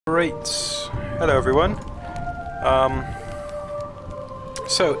Great. Hello everyone.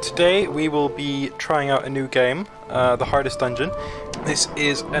 So today we will be trying out a new game, The Hardest Dungeon. This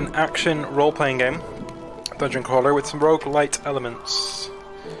is an action role-playing game, dungeon crawler with some roguelite elements.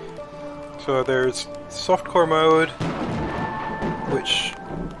 So there's softcore mode, which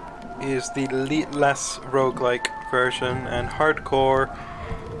is the less roguelike version, and hardcore,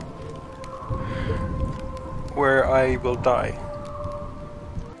 where I will die.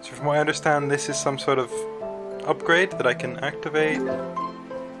 So from what I understand, this is some sort of upgrade that I can activate.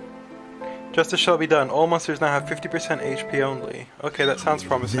 Justice shall be done. All monsters now have 50% HP only. Okay, that sounds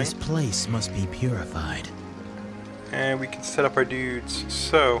promising. This place must be purified. And we can set up our dudes.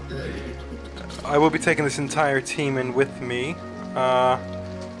 So, I will be taking this entire team in with me.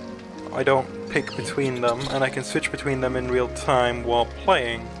 I don't pick between them, and I can switch between them in real time while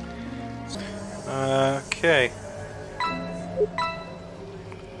playing. Okay.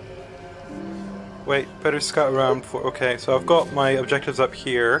 Wait, better scout around for. Okay, so I've got my objectives up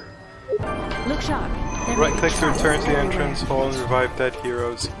here. Look sharp. Right click to return to the entrance hall and revive dead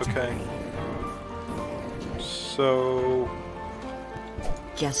heroes. Okay. So.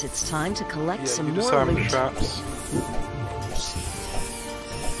 Guess it's time to collect some you more disarm the loot. traps.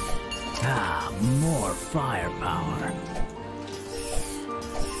 Ah, more firepower.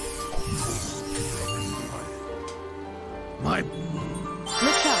 My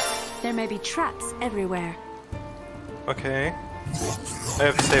Look sharp. There may be traps everywhere. Okay. I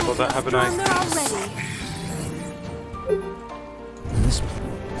have disabled that, haven't I? Already.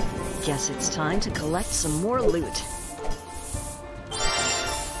 Guess it's time to collect some more loot.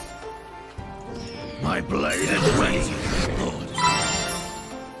 My blade is ready.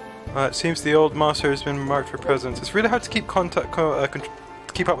 It seems the old master has been marked for presence. It's really hard to keep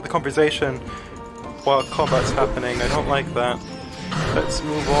keep up with the conversation while combat's happening. I don't like that. Let's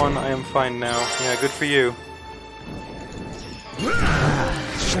move on. I am fine now. Yeah, good for you.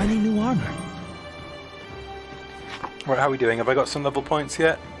 Shiny new armor. Right, how are we doing? Have I got some level points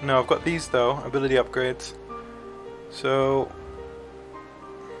yet? No, I've got these though. Ability upgrades. So,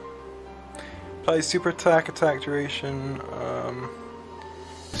 apply super attack, attack duration.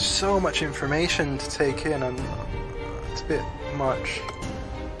 So much information to take in, and it's a bit much.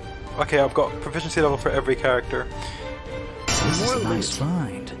 Okay, I've got proficiency level for every character. This is a nice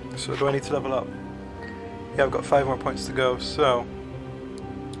find. So do I need to level up? Yeah, I've got 5 more points to go. So,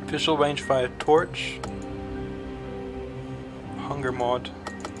 official range fire torch, hunger mod.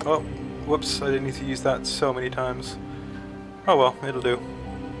 Oh, whoops! I didn't need to use that so many times. Oh well, it'll do.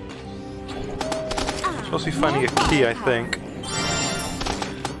 Supposed to be finding a key, I think.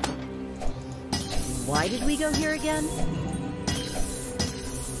 Why did we go here again?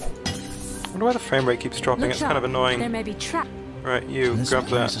 I wonder why the frame rate keeps dropping. Look It's sharp. kind of annoying. There may be traps. Right, you This grab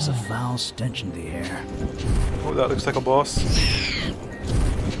place that. is a foul stench in the air. Oh, that looks like a boss.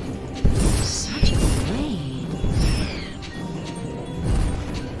 Such a rain.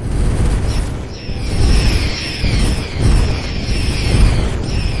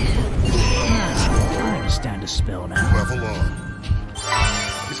 I stand a spell now. Level on.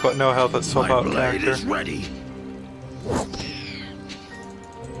 He's got no health. Let's swap out Blade character. is ready.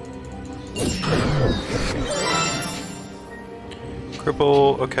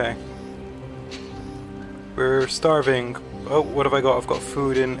 Cripple, okay. We're starving. Oh, what have I got? I've got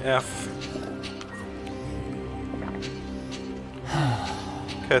food in F.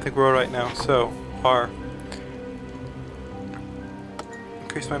 Okay, I think we're alright now. So, R.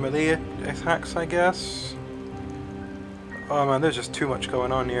 Increase my melee attacks, I guess. Oh man, there's just too much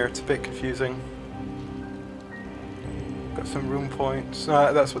going on here. It's a bit confusing. Got some room points.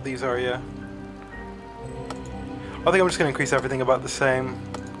 That's what these are, yeah. I think I'm just going to increase everything about the same.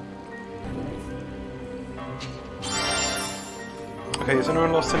 Okay, has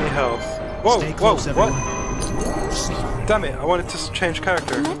anyone lost any health? Whoa, Stay whoa, close, what? everyone. Damn it, I wanted to change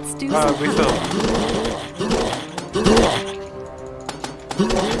character. Let's do some Refill.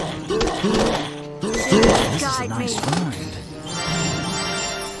 This is a Guide nice me. find.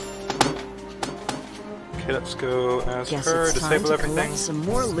 Okay, let's go as Guess her, it's time disable to everything. collect some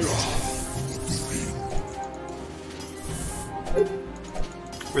more loot.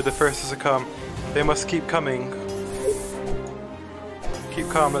 We're the first to come. They must keep coming. Keep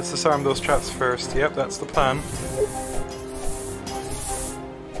calm, let's disarm those traps first. Yep, that's the plan.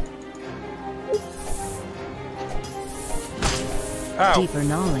 Ow! Deeper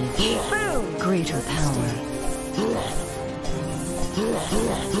knowledge. Greater power.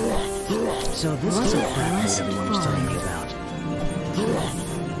 So this is a craft everyone was telling me about.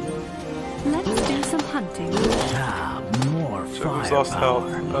 Let's do some hunting. Ah, more So who's lost health?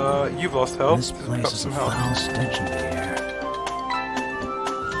 You've lost health. This Pick place up is some a health. foul stench in the air.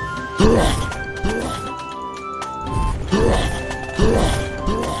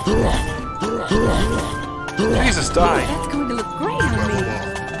 Jesus, die! That's going to look great on me.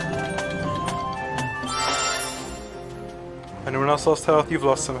 Anyone else lost health? You've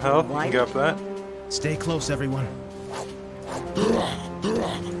lost some health. You can grab that. Stay close, everyone.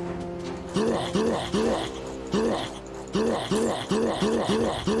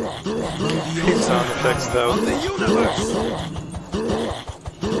 Keep sound effects though.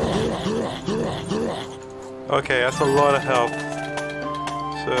 Okay, that's a lot of health.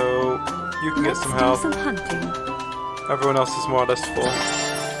 So you can get some Let's health. do some hunting. Everyone else is more or less full.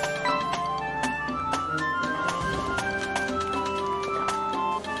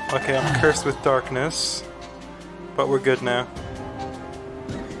 Okay, I'm cursed with darkness, but we're good now.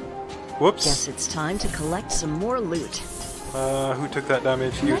 Whoops. Guess it's time to collect some more loot. Who took that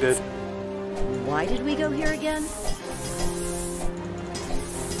damage? You did. Why did we go here again?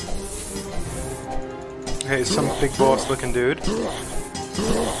 Okay, some big boss looking dude.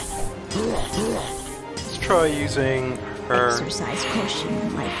 Let's try using her. Exercise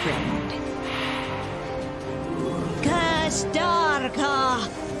caution, my friend. Kastarka!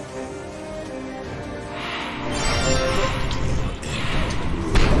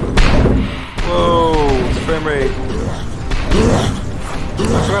 Whoa, frame rate. I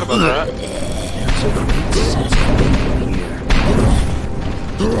forgot about that. There's a great sense of here.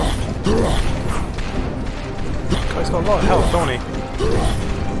 Guy's got a lot of health, don't he?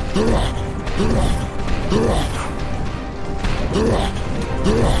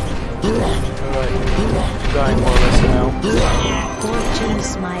 Alright, dying more or less now. Fortune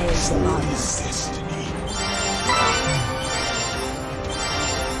smiles on us.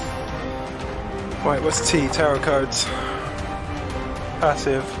 Right, what's T? Tarot cards.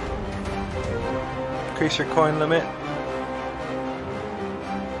 Passive. Increase your coin limit.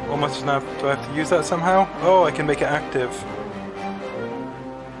 How much do I have to use that somehow? Oh, I can make it active.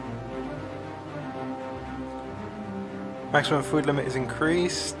 Maximum food limit is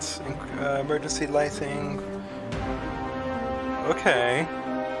increased. Emergency lighting. Okay.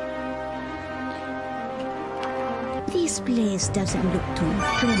 This place doesn't look too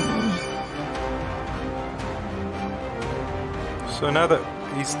friendly. So now that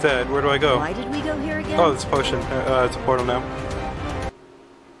he's dead, where do I go? Why did we go here again? Oh, it's a potion. It's a portal now.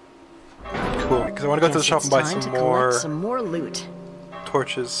 Cool. Because I want to go to the shop and buy Time to some collect some more loot.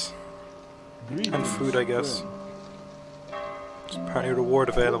 torches and food, I guess. There's apparently a reward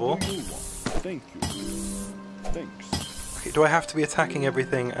available. Thank you. Thanks. Okay, do I have to be attacking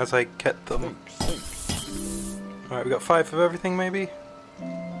everything as I get them? Thanks. Alright, we got 5 of everything, maybe?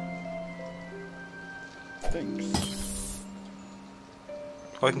 Thanks.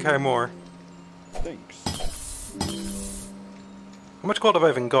 Oh, I can carry more. Thanks. How much gold have I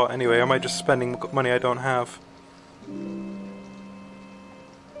even got anyway? Or am I just spending money I don't have?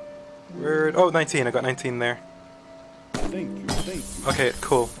 Where? Oh, 19. I got 19 there. Thank you. Thank you. Okay,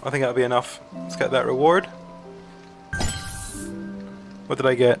 cool. I think that'll be enough. Let's get that reward. What did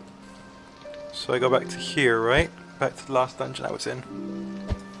I get? So I go back to here, right? Back to the last dungeon I was in.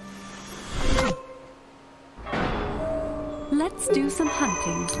 Let's do some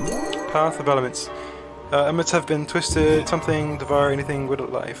hunting. Path of elements. Elements have been twisted. Something devour anything with a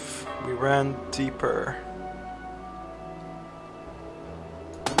life. We ran deeper.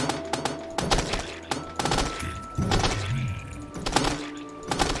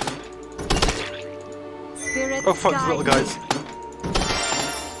 Spirits Oh fuck, these little guide guys.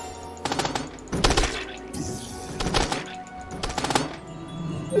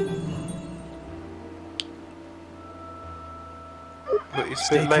 But it's a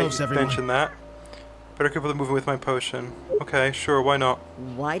Stay bit late close, to everyone. mention that. Better keep the moving with my potion. Okay, sure, why not?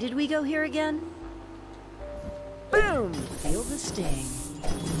 Why did we go here again? Boom! Feel the sting.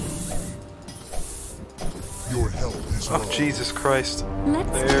 Your health is Oh Jesus Christ. Let's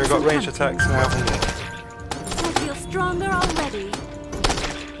do There, got some range hunting. attacks now. I feel stronger already.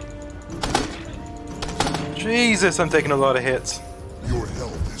 Jesus, I'm taking a lot of hits. Your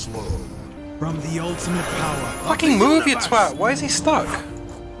health is low. From the ultimate power. of Fucking the move, you universe. twat! Why is he stuck?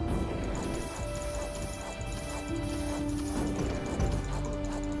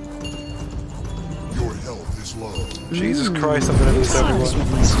 Your health is low. Jesus Christ, I'm gonna lose This everyone.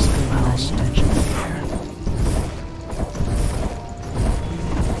 place is a foul stench in the air.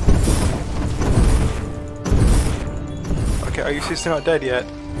 Okay, are you seriously not dead yet?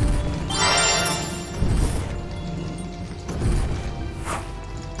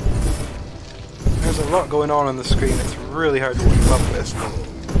 There's a lot going on the screen. It's really hard to keep up with.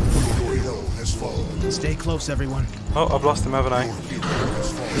 Your health has fallen. Stay close, everyone. Oh, I've lost him, haven't I? Your hero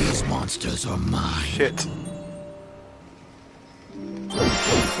has fallen. These monsters are mine. Shit.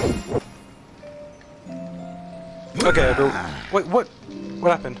 Okay, everyone. Wait, what?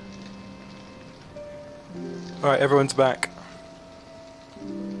 What happened? Alright, everyone's back.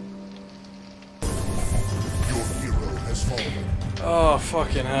 Your hero has fallen. Oh,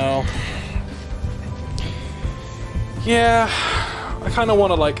 fucking hell. Yeah, I kind of want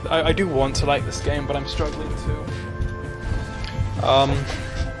to like... I do want to like this game, but I'm struggling to.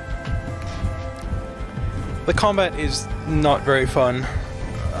 The combat is not very fun.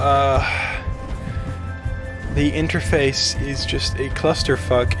 The interface is just a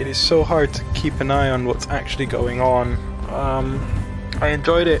clusterfuck. It is so hard to keep an eye on what's actually going on. I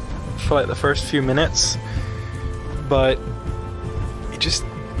enjoyed it for like the first few minutes, but it just...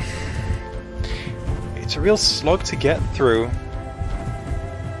 it's a real slog to get through.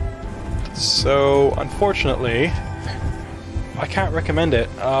 So, unfortunately, I can't recommend it.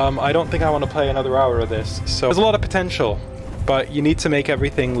 I don't think I want to play another hour of this. So, there's a lot of potential, but you need to make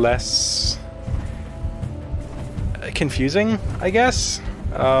everything less confusing, I guess.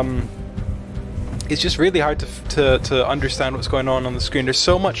 It's just really hard to understand what's going on the screen. There's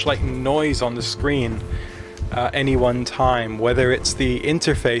so much like noise on the screen at any one time, whether it's the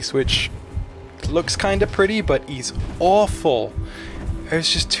interface, which looks kind of pretty but is awful. There's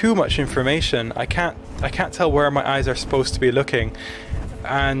just too much information. I can't tell where my eyes are supposed to be looking,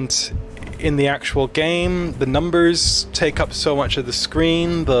 and in the actual game, the numbers take up so much of the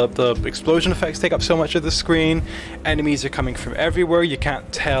screen, the explosion effects take up so much of the screen, enemies are coming from everywhere, you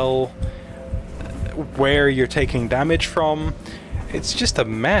can't tell where you're taking damage from. It's just a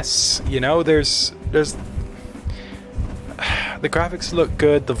mess, you know. There's the graphics look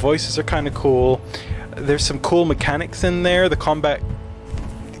good, the voices are kind of cool, there's some cool mechanics in there, the combat,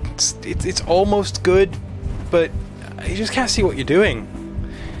 it's almost good, but you just can't see what you're doing.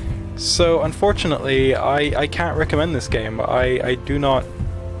 So unfortunately, I can't recommend this game. I do not...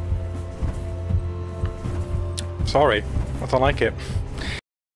 Sorry, I don't like it.